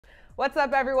What's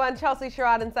up, everyone? Chelsea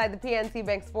Sherrod inside the PNC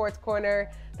Bank Sports Corner.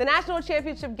 The national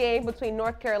championship game between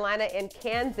North Carolina and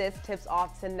Kansas tips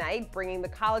off tonight, bringing the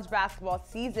college basketball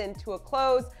season to a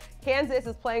close. Kansas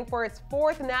is playing for its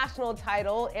fourth national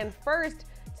title and first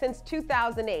since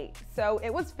 2008. So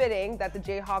it was fitting that the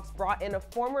Jayhawks brought in a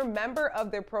former member of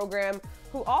their program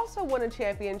who also won a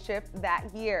championship that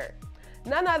year.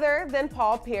 None other than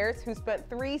Paul Pierce, who spent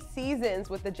 3 seasons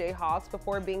with the Jayhawks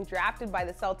before being drafted by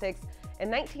the Celtics in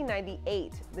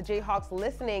 1998. The Jayhawks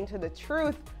listening to the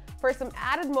truth for some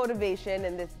added motivation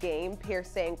in this game. Pierce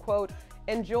saying, quote,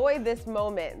 "Enjoy this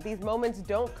moment. These moments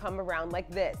don't come around like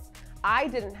this. I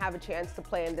didn't have a chance to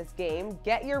play in this game.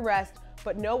 Get your rest,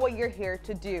 but know what you're here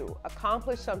to do.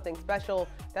 Accomplish something special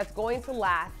that's going to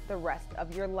last the rest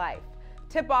of your life."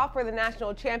 Tip-off for the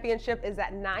national championship is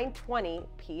at 9:20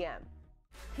 p.m.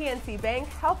 PNC Bank,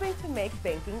 helping to make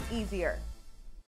banking easier.